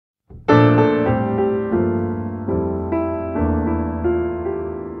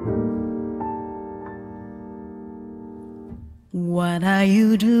are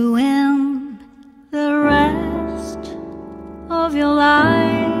you doing the rest of your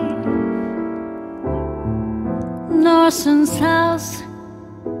life? North and south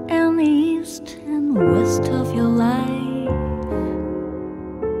and east and west of your life.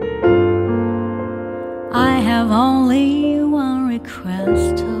 I have only one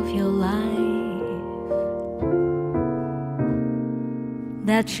request of your life,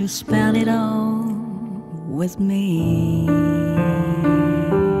 that you spend it all with me.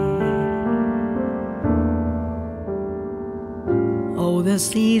 Oh, the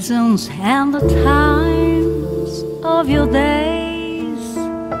seasons and the times of your days,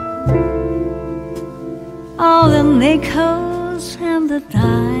 all the nickels and the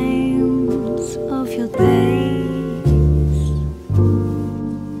dimes of your days.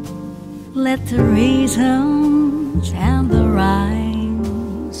 Let the reasons and the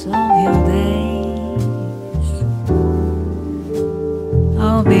rhymes of your days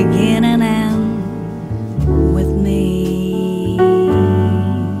all begin and end with me.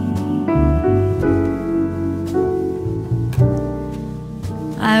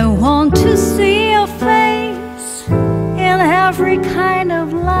 I want to see your face in every kind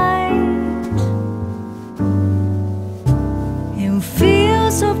of light, in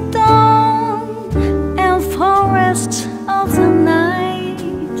fields of dawn and forests of the night.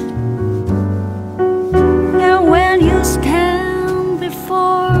 And when you stand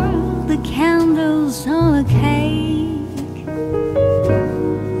before the candles on a cake,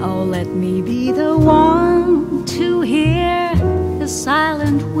 oh, let me be the one to hear the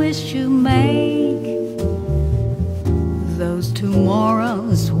silent wish you make. Those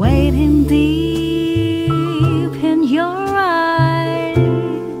tomorrows waiting deep in your eyes,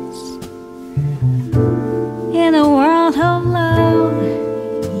 in a world of love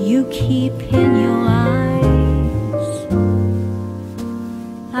you keep in your eyes.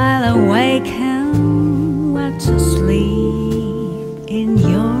 I'll awaken what's asleep in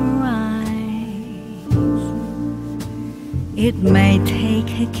your eyes. It may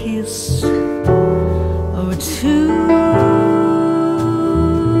take a kiss or two,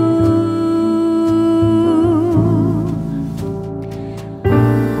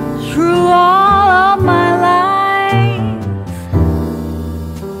 through all of my life,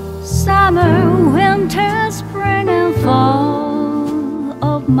 summer, winter, spring and fall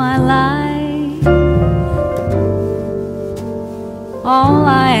of my life. All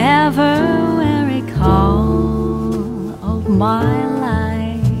I ever recall of my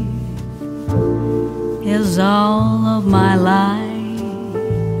life is all of my life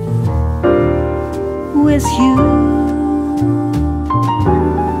with you.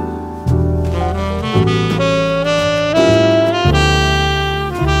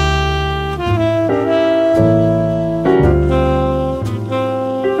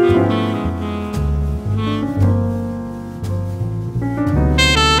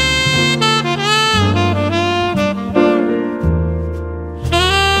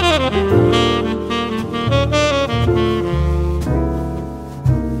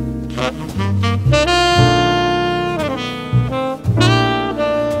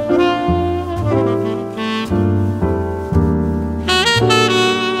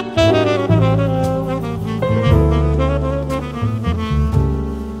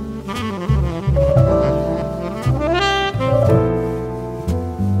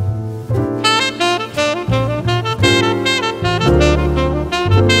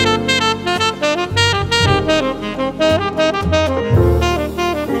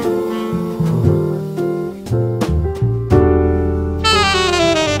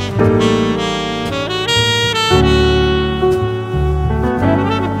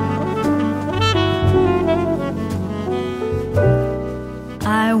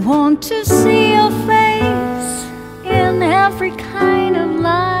 I want to see your face in every kind of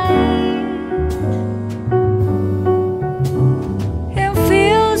light, in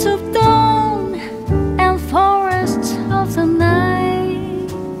fields of dawn and forests of the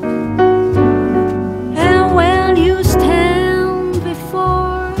night. And when you stand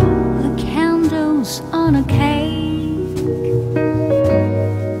before the candles on a cake,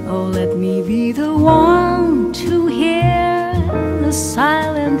 oh, let me be the one to hear the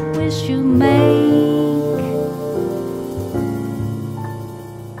silent wish you make.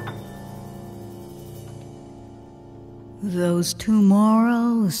 Those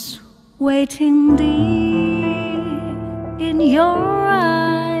tomorrows waiting deep in your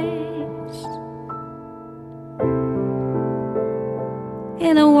eyes,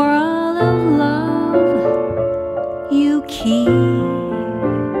 in a world of love you keep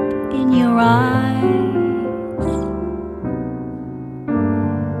in your eyes.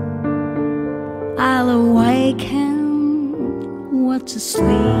 not to sleep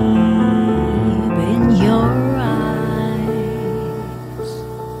in your eyes.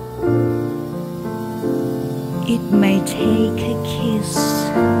 It may take a kiss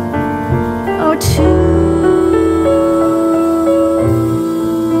or two